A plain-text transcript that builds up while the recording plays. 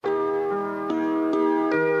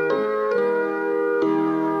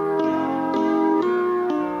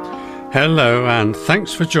Hello, and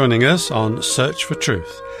thanks for joining us on Search for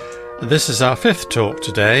Truth. This is our fifth talk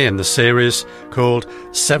today in the series called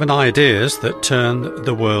 7 Ideas That Turn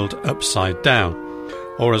the World Upside Down.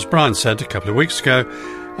 Or as Brian said a couple of weeks ago,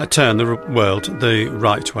 turn the world the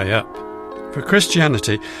right way up. For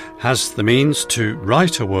Christianity has the means to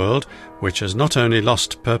right a world which has not only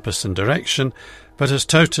lost purpose and direction, but has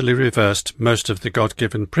totally reversed most of the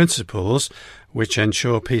God-given principles which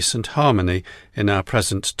ensure peace and harmony in our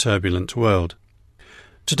present turbulent world.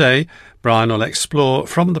 Today, Brian will explore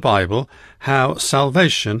from the Bible how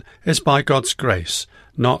salvation is by God's grace,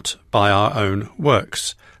 not by our own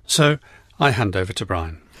works. So, I hand over to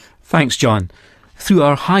Brian. Thanks, John. Through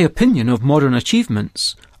our high opinion of modern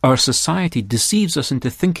achievements, our society deceives us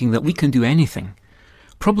into thinking that we can do anything.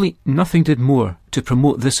 Probably nothing did more to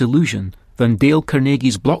promote this illusion than Dale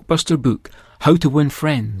Carnegie's blockbuster book, How to Win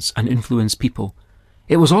Friends and Influence People.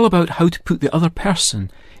 It was all about how to put the other person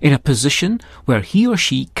in a position where he or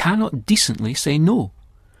she cannot decently say no.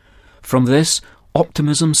 From this,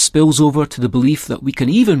 optimism spills over to the belief that we can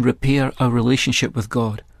even repair our relationship with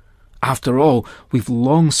God. After all, we've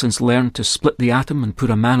long since learned to split the atom and put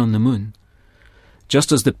a man on the moon.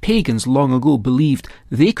 Just as the pagans long ago believed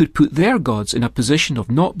they could put their gods in a position of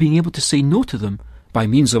not being able to say no to them by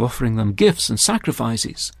means of offering them gifts and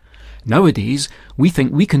sacrifices, nowadays we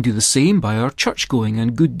think we can do the same by our church-going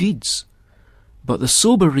and good deeds. But the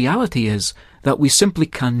sober reality is that we simply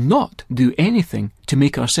cannot do anything to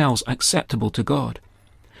make ourselves acceptable to God.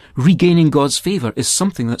 Regaining God's favour is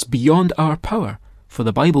something that's beyond our power, for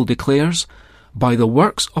the Bible declares, "By the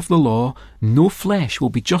works of the law no flesh will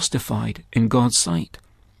be justified in God's sight."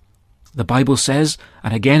 The Bible says,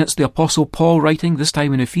 and again it's the Apostle Paul writing, this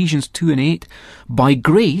time in Ephesians 2 and 8, "By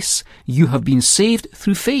grace you have been saved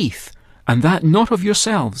through faith, and that not of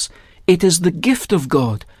yourselves. It is the gift of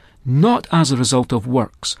God, not as a result of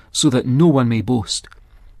works, so that no one may boast."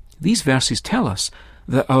 These verses tell us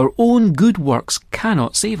that our own good works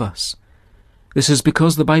cannot save us. This is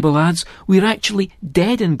because, the Bible adds, we're actually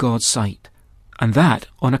dead in God's sight, and that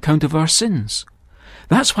on account of our sins.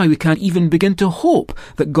 That's why we can't even begin to hope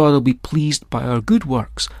that God will be pleased by our good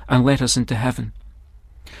works and let us into heaven.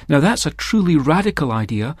 Now that's a truly radical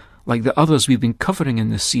idea, like the others we've been covering in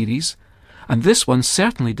this series, and this one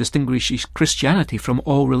certainly distinguishes Christianity from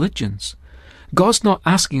all religions. God's not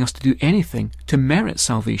asking us to do anything to merit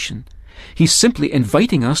salvation. He's simply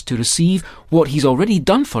inviting us to receive what He's already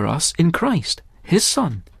done for us in Christ, His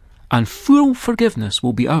Son, and full forgiveness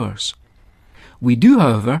will be ours. We do,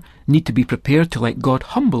 however, need to be prepared to let God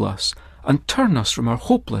humble us and turn us from our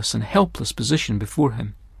hopeless and helpless position before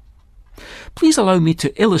Him. Please allow me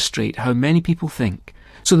to illustrate how many people think,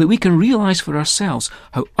 so that we can realize for ourselves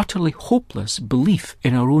how utterly hopeless belief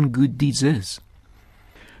in our own good deeds is.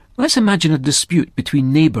 Let's imagine a dispute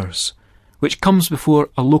between neighbours, which comes before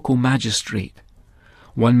a local magistrate.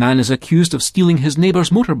 One man is accused of stealing his neighbour's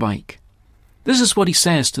motorbike. This is what he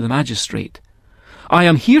says to the magistrate: "I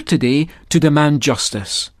am here today to demand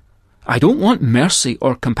justice. I don't want mercy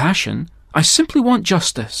or compassion. I simply want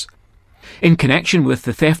justice. In connection with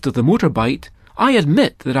the theft of the motorbike, I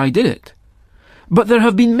admit that I did it. But there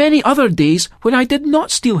have been many other days when I did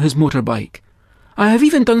not steal his motorbike. I have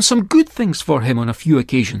even done some good things for him on a few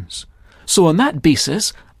occasions. So on that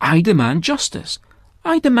basis, I demand justice.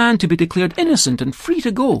 I demand to be declared innocent and free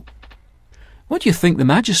to go." What do you think the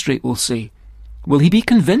magistrate will say? Will he be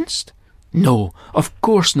convinced? No, of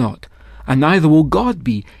course not, and neither will God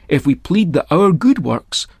be if we plead that our good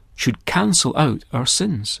works should cancel out our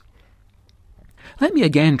sins. Let me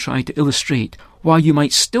again try to illustrate why you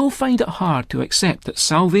might still find it hard to accept that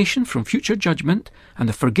salvation from future judgment and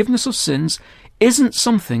the forgiveness of sins isn't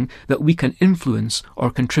something that we can influence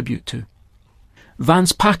or contribute to.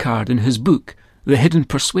 Vance Packard, in his book, The Hidden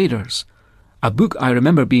Persuaders, a book I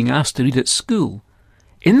remember being asked to read at school,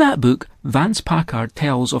 in that book, Vance Packard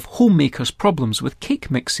tells of homemakers' problems with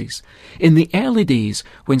cake mixes in the early days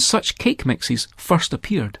when such cake mixes first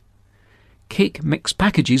appeared. Cake mix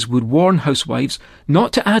packages would warn housewives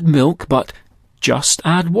not to add milk, but just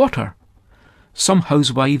add water. Some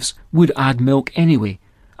housewives would add milk anyway,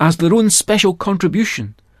 as their own special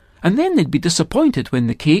contribution, and then they'd be disappointed when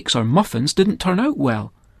the cakes or muffins didn't turn out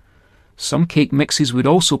well. Some cake mixes would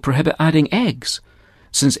also prohibit adding eggs,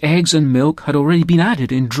 since eggs and milk had already been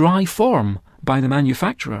added in dry form by the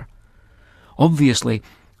manufacturer. Obviously,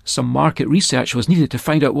 some market research was needed to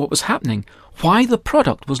find out what was happening, why the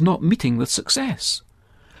product was not meeting with success.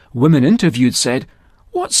 Women interviewed said,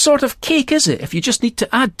 "What sort of cake is it if you just need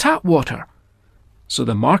to add tap water?" So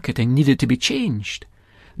the marketing needed to be changed.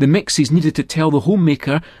 The mixes needed to tell the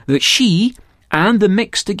homemaker that she and the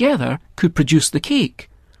mix together could produce the cake.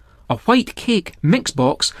 A white cake mix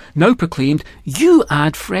box now proclaimed, "You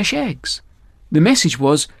add fresh eggs." The message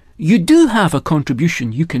was, you do have a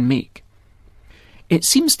contribution you can make. It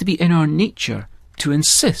seems to be in our nature to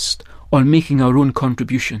insist on making our own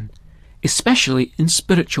contribution, especially in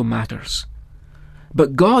spiritual matters.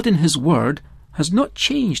 But God in His Word has not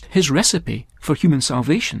changed His recipe for human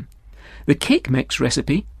salvation. The cake mix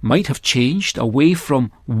recipe might have changed away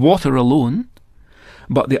from water alone,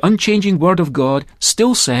 but the unchanging Word of God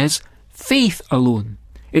still says faith alone.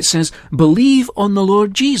 It says, believe on the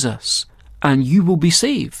Lord Jesus and you will be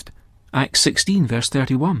saved. Acts 16 verse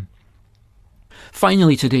 31.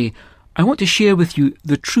 Finally today, I want to share with you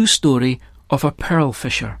the true story of a pearl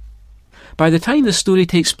fisher. By the time the story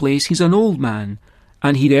takes place, he's an old man,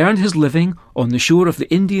 and he'd earned his living on the shore of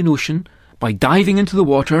the Indian Ocean by diving into the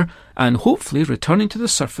water and hopefully returning to the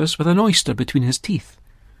surface with an oyster between his teeth.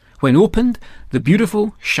 When opened, the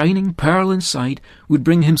beautiful, shining pearl inside would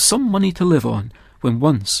bring him some money to live on when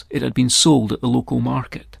once it had been sold at the local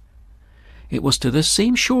market. It was to this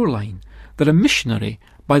same shoreline that a missionary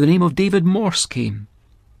by the name of David Morse came.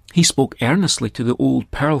 He spoke earnestly to the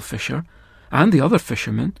old pearl fisher and the other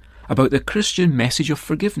fishermen about the Christian message of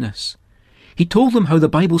forgiveness. He told them how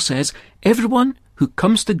the Bible says everyone who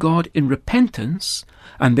comes to God in repentance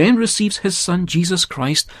and then receives His Son Jesus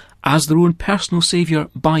Christ as their own personal Saviour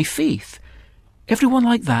by faith, everyone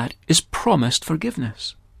like that is promised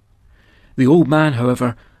forgiveness. The old man,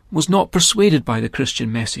 however, was not persuaded by the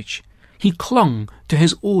Christian message. He clung to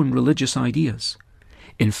his own religious ideas.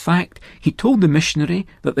 In fact, he told the missionary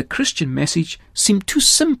that the Christian message seemed too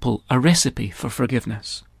simple a recipe for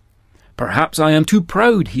forgiveness. "Perhaps I am too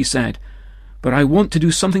proud," he said, "but I want to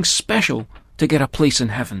do something special to get a place in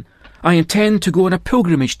heaven. I intend to go on a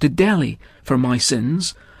pilgrimage to Delhi for my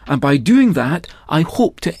sins, and by doing that I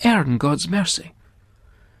hope to earn God's mercy."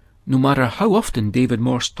 No matter how often David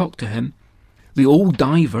Morse talked to him, the old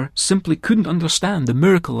diver simply couldn't understand the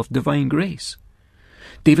miracle of divine grace.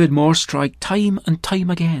 David Morse tried time and time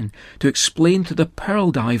again to explain to the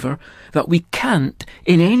pearl diver that we can't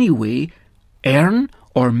in any way earn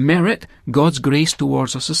or merit God's grace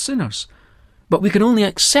towards us as sinners, but we can only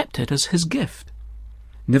accept it as His gift.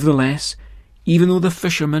 Nevertheless, even though the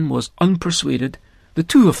fisherman was unpersuaded, the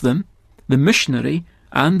two of them, the missionary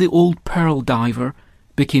and the old pearl diver,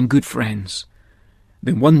 became good friends.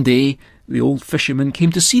 Then one day the old fisherman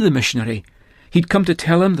came to see the missionary. He'd come to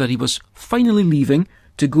tell him that he was finally leaving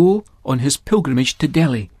to go on his pilgrimage to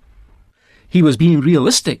Delhi. He was being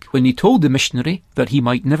realistic when he told the missionary that he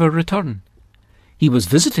might never return. He was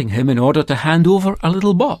visiting him in order to hand over a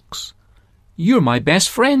little box. "You're my best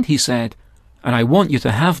friend," he said, "and I want you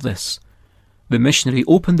to have this." The missionary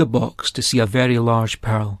opened the box to see a very large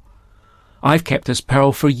pearl. "I've kept this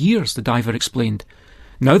pearl for years," the diver explained.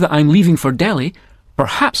 "Now that I'm leaving for Delhi,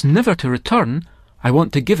 perhaps never to return, I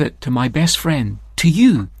want to give it to my best friend, to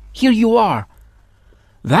you. Here you are."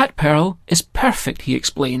 "That pearl is perfect," he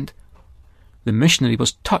explained. The missionary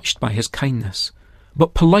was touched by his kindness,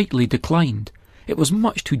 but politely declined. It was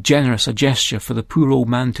much too generous a gesture for the poor old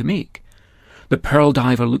man to make. The pearl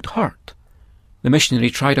diver looked hurt. The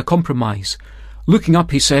missionary tried a compromise. Looking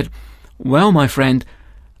up, he said, "Well, my friend,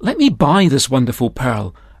 let me buy this wonderful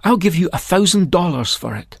pearl. I'll give you $1,000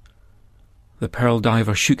 for it." The pearl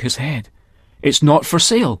diver shook his head. "It's not for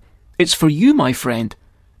sale. It's for you, my friend."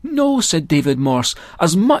 "No," said David Morse.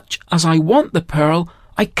 "As much as I want the pearl,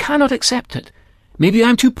 I cannot accept it. Maybe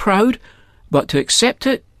I'm too proud, but to accept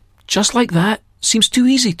it, just like that, seems too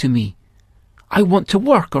easy to me. I want to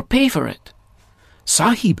work or pay for it."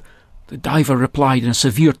 "Sahib," the diver replied in a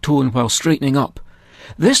severe tone while straightening up,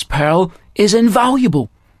 "this pearl is invaluable.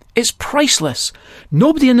 It's priceless.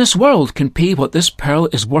 Nobody in this world can pay what this pearl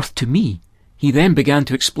is worth to me." He then began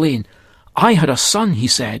to explain. "I had a son," he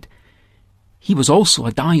said. He was also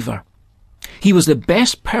a diver. He was the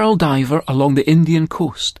best pearl diver along the Indian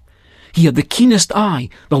coast. He had the keenest eye,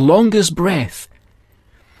 the longest breath.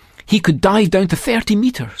 He could dive down to 30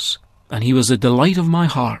 meters, and he was the delight of my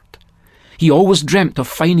heart. He always dreamt of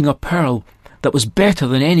finding a pearl that was better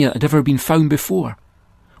than any that had ever been found before.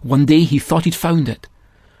 One day he thought he'd found it,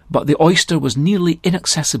 but the oyster was nearly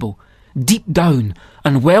inaccessible, deep down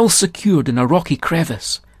and well secured in a rocky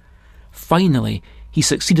crevice. Finally, he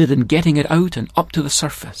succeeded in getting it out and up to the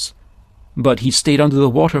surface. But he'd stayed under the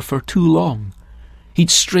water for too long. He'd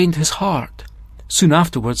strained his heart. Soon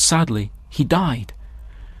afterwards, sadly, he died.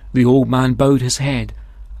 The old man bowed his head,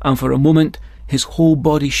 and for a moment his whole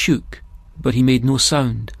body shook, but he made no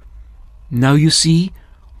sound. "Now you see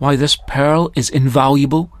why this pearl is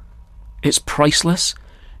invaluable. It's priceless.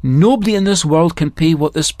 Nobody in this world can pay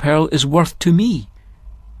what this pearl is worth to me.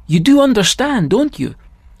 You do understand, don't you?"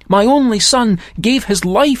 My only son gave his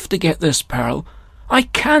life to get this pearl. I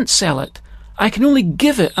can't sell it. I can only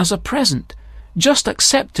give it as a present. Just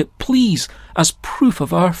accept it, please, as proof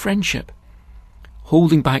of our friendship."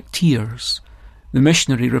 Holding back tears, the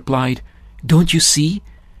missionary replied, "Don't you see?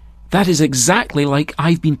 That is exactly like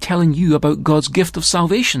I've been telling you about God's gift of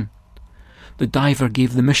salvation." The diver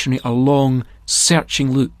gave the missionary a long,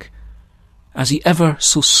 searching look, as he ever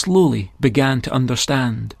so slowly began to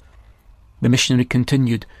understand. The missionary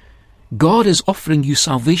continued, "God is offering you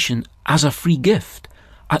salvation as a free gift,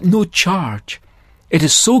 at no charge. It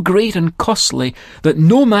is so great and costly that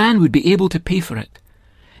no man would be able to pay for it.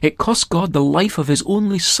 It cost God the life of his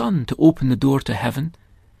only son to open the door to heaven.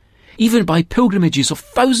 Even by pilgrimages of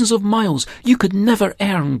thousands of miles, you could never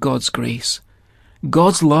earn God's grace.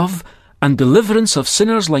 God's love and deliverance of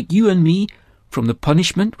sinners like you and me from the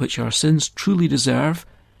punishment which our sins truly deserve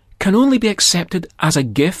can only be accepted as a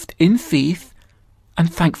gift in faith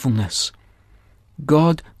and thankfulness.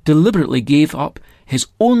 God deliberately gave up his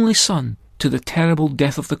only son to the terrible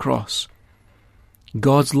death of the cross.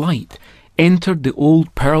 God's light entered the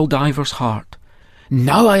old pearl diver's heart.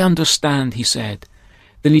 'Now I understand,' he said.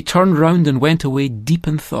 Then he turned round and went away deep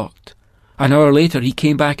in thought. An hour later he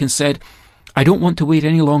came back and said, 'I don't want to wait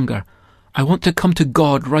any longer. I want to come to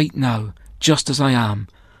God right now, just as I am.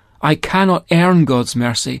 I cannot earn God's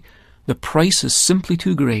mercy. The price is simply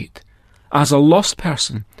too great. As a lost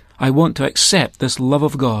person, I want to accept this love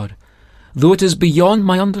of God. Though it is beyond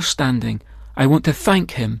my understanding, I want to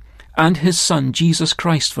thank him and his Son Jesus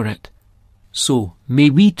Christ for it.' So may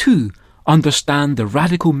we too understand the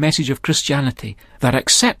radical message of Christianity, that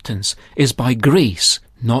acceptance is by grace,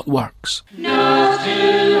 not works. Not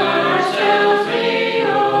to ourselves we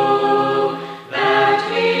owe,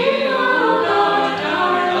 that we owe God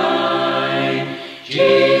our life.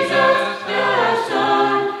 Jesus the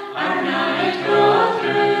Son, our night broke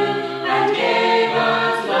through, and gave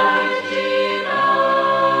us life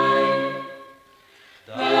divine.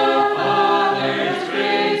 The Father's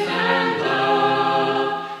grace and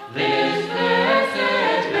love, this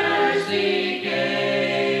blessed mercy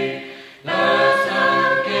gave. The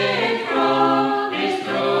Son came from his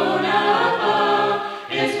throne above,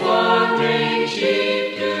 his wandering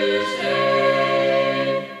sheep to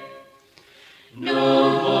save.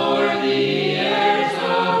 No more the heirs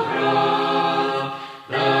of wrath,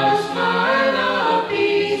 the smile of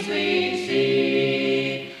peace we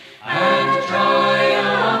see, and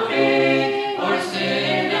triumphing for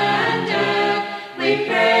sin and death, we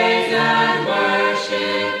praise and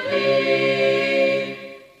worship thee.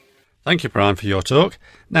 Thank you, Brian, for your talk.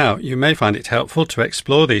 Now, you may find it helpful to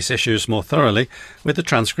explore these issues more thoroughly with the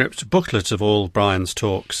transcript booklet of all Brian's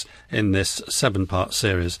talks in this 7-part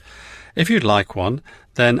series. If you'd like one,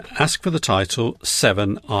 then ask for the title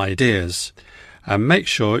 7 Ideas, and make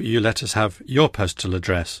sure you let us have your postal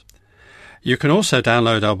address. You can also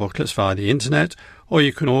download our booklets via the internet, or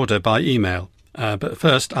you can order by email. But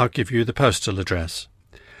first, I'll give you the postal address.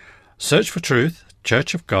 Search for Truth,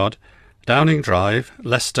 Church of God, Downing Drive,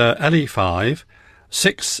 Leicester LE5,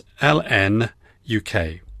 6LN,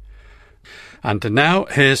 UK. And now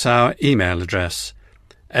here's our email address,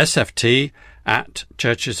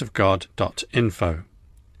 sft@churchesofgod.info.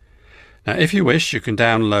 Now, if you wish, you can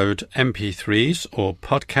download MP3s or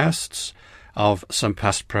podcasts of some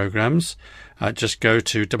past programmes. Just go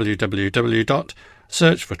to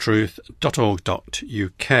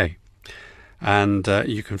www.searchfortruth.org.uk, and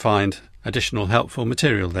you can find additional helpful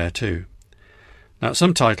material there too. Now,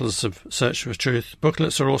 some titles of Search for Truth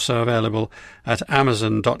booklets are also available at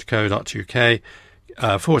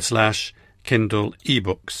amazon.co.uk/Kindle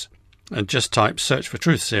ebooks, and just type Search for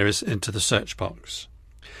Truth series into the search box.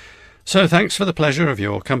 So thanks for the pleasure of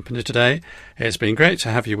your company today. It's been great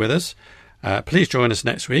to have you with us. Please join us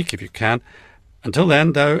next week if you can. Until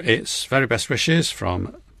then, though, it's very best wishes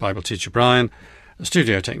from Bible teacher Brian,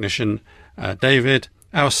 studio technician David,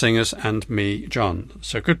 our singers, and me, John.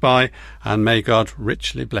 So goodbye, and may God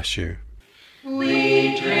richly bless you.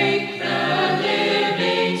 We drink